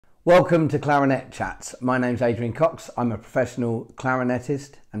Welcome to Clarinet Chats. My name's Adrian Cox. I'm a professional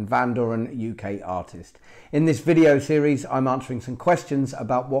clarinettist and Vandoren UK artist. In this video series, I'm answering some questions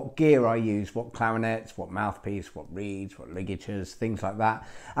about what gear I use, what clarinets, what mouthpiece, what reeds, what ligatures, things like that.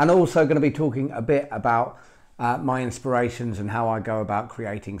 And also going to be talking a bit about my inspirations and how I go about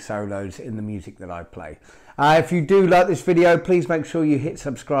creating solos in the music that I play. If you do like this video, please make sure you hit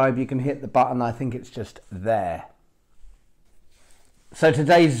subscribe. You can hit the button. I think it's just there. So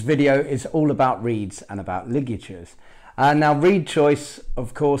today's video is all about reeds and about ligatures. Now reed choice,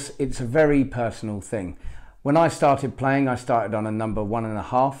 of course, it's a very personal thing. When I started playing, I started on a number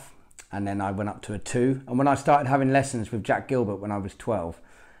 1.5 and then I went up to a 2. And when I started having lessons with Jack Gilbert when I was 12,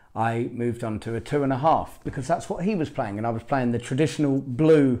 I moved on to a 2.5 because that's what he was playing. And I was playing the traditional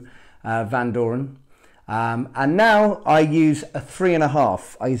blue Vandoren. And now I use a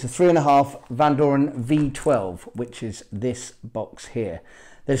 3.5. I use a 3.5 Vandoren V12, which is this box here.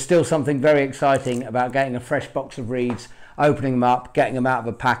 There's still something very exciting about getting a fresh box of reeds, opening them up, getting them out of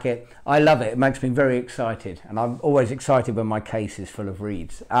a packet. I love it. It makes me very excited. And I'm always excited when my case is full of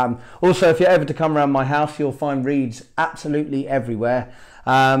reeds. Also, if you're ever to come around my house, you'll find reeds absolutely everywhere.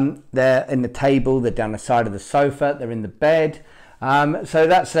 They're in the table, they're down the side of the sofa, they're in the bed. So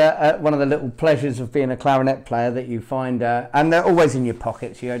that's one of the little pleasures of being a clarinet player, that you find, and they're always in your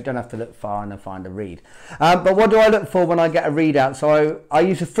pockets. You don't have to look far and find a reed. But what do I look for when I get a reed out? So I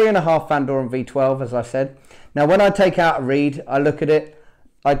use a 3.5 Vandoren V12, as I said. Now when I take out a reed, I look at it,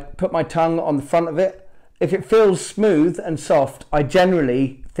 I put my tongue on the front of it. If it feels smooth and soft, I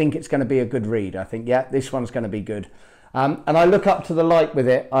generally think it's going to be a good reed. I think, yeah, this one's going to be good. And I look up to the light with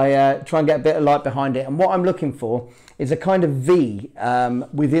it. I try and get a bit of light behind it. And what I'm looking for is a kind of V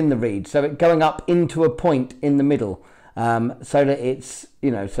within the reed. So it going up into a point in the middle. So that it's,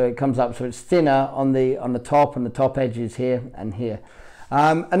 so it comes up, so it's thinner on the top, and the top edges here and here.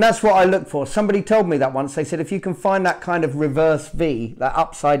 And that's what I look for. Somebody told me that once. They said, if you can find that kind of reverse V, that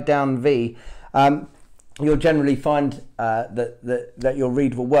upside down V, you'll generally find that your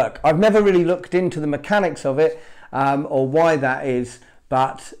reed will work. I've never really looked into the mechanics of it, or why that is,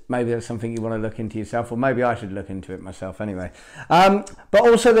 but maybe that's something you want to look into yourself, or maybe I should look into it myself anyway. But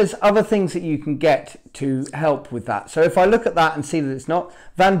also there's other things that you can get to help with that. So if I look at that and see that it's not,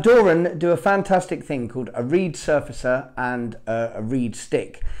 Vandoren do a fantastic thing called a Resurfacer and a reed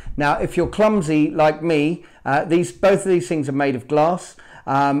stick. Now if you're clumsy like me, both of these things are made of glass.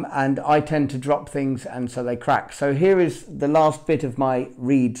 And I tend to drop things and so they crack. So here is the last bit of my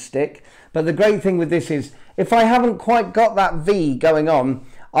reed stick. But the great thing with this is, if I haven't quite got that V going on,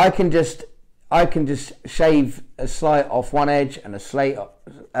 I can just shave a slice off one edge and a slate,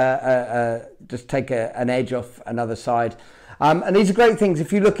 just take an edge off another side. And these are great things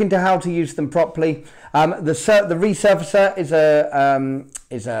if you look into how to use them properly. The Resurfacer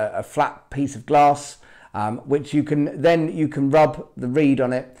is a flat piece of glass, which you can rub the reed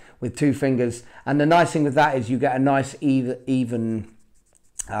on it with 2 fingers. And the nice thing with that is you get a nice even.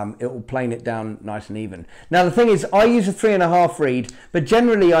 It will plane it down nice and even. Now the thing is, I use a 3.5 reed, but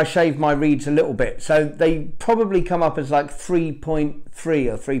generally I shave my reeds a little bit, so they probably come up as like 3.3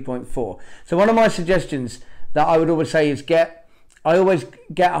 or 3.4. So one of my suggestions that I would always say is I always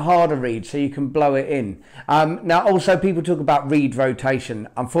get a harder reed so you can blow it in. Now also people talk about reed rotation.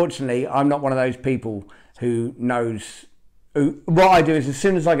 Unfortunately, I'm not one of those people who knows. What I do is, as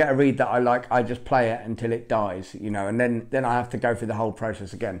soon as I get a reed that I like, I just play it until it dies, and then I have to go through the whole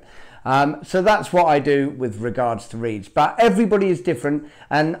process again. So that's what I do with regards to reeds. But everybody is different,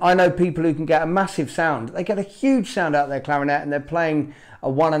 and I know people who can get a massive sound. They get a huge sound out of their clarinet, and they're playing a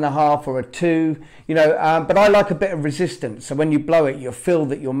 1.5 or a 2, but I like a bit of resistance. So when you blow it, you'll feel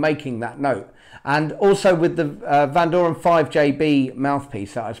that you're making that note. And also with the Vandoren 5JB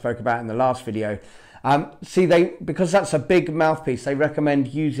mouthpiece that I spoke about in the last video, because that's a big mouthpiece, they recommend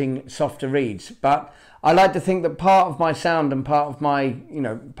using softer reeds. But I like to think that part of my sound and part of my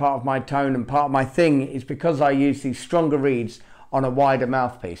tone and part of my thing is because I use these stronger reeds on a wider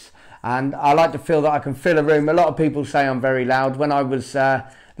mouthpiece. And I like to feel that I can fill a room. A lot of people say I'm very loud. When I was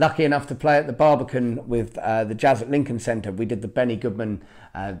lucky enough to play at the Barbican with the Jazz at Lincoln Center, we did the Benny Goodman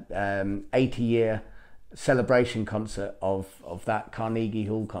 80-year celebration concert of that Carnegie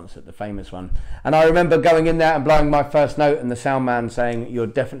Hall concert, the famous one. And I remember going in there and blowing my first note, and the sound man saying, "You're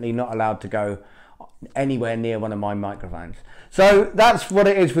definitely not allowed to go anywhere near one of my microphones." So that's what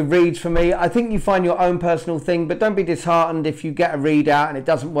it is with reeds for me. I think you find your own personal thing, but don't be disheartened if you get a reed out and it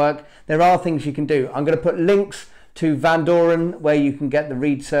doesn't work. There are things you can do. I'm going to put links to Vandoren where you can get the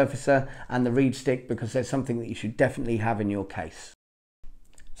Resurfacer and the reed stick, because there's something that you should definitely have in your case.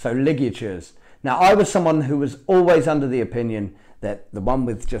 So ligatures. Now, I was someone who was always under the opinion that the one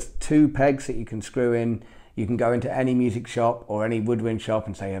with just 2 pegs that you can screw in, you can go into any music shop or any woodwind shop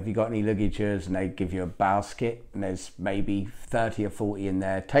and say, have you got any ligatures? And they give you a basket and there's maybe 30 or 40 in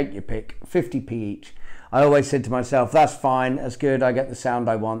there. Take your pick, 50p each. I always said to myself, that's fine, that's good, I get the sound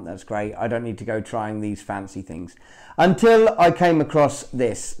I want, that's great. I don't need to go trying these fancy things. Until I came across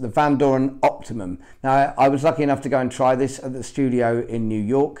this, the Vandoren Optimum. Now, I was lucky enough to go and try this at the studio in New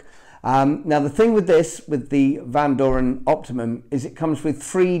York. Now, the thing with this, with the Vandoren Optimum, is it comes with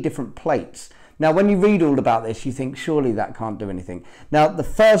 3 different plates. Now, when you read all about this, you think, surely that can't do anything. Now, the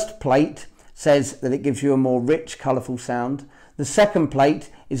first plate says that it gives you a more rich, colourful sound. The second plate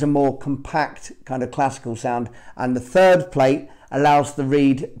is a more compact kind of classical sound. And the third plate allows the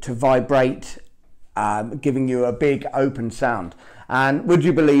reed to vibrate, giving you a big open sound. And would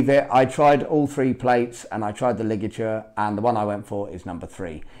you believe it, I tried all 3 plates and I tried the ligature, and the one I went for is number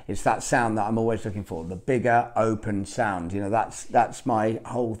 3. It's that sound that I'm always looking for, the bigger open sound. You know, that's my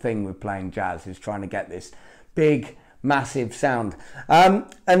whole thing with playing jazz, is trying to get this big, massive sound.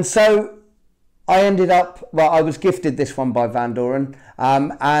 And so I ended up, well, I was gifted this one by Vandoren,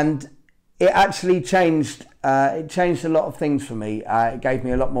 and it actually changed, it changed a lot of things for me. It gave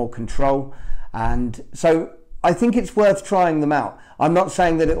me a lot more control, and so I think it's worth trying them out. I'm not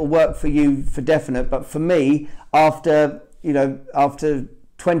saying that it will work for you for definite, but for me, after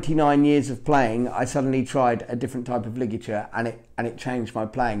 29 years of playing, I suddenly tried a different type of ligature, and it changed my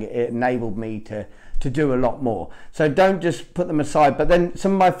playing. It enabled me to do a lot more. So don't just put them aside. But then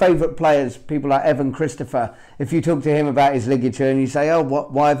some of my favourite players, people like Evan Christopher, if you talk to him about his ligature and you say, oh,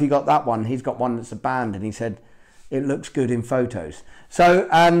 why have you got that one? He's got one that's a band, and he said, it looks good in photos. So,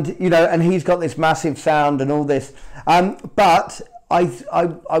 and you know, and he's got this massive sound and all this. But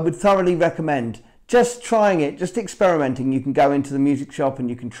I would thoroughly recommend just trying it, just experimenting. You can go into the music shop and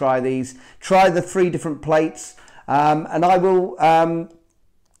you can try these. Try the 3 different plates, and I will.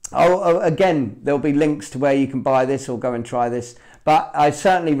 Again, there'll be links to where you can buy this or go and try this. But I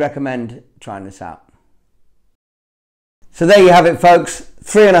certainly recommend trying this out. So there you have it, folks.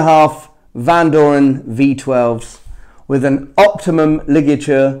 3.5 Vandoren V12s with an Optimum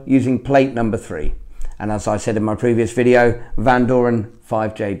ligature using plate number 3. And as I said in my previous video, Vandoren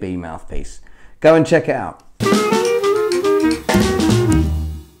 5JB mouthpiece. Go and check it out.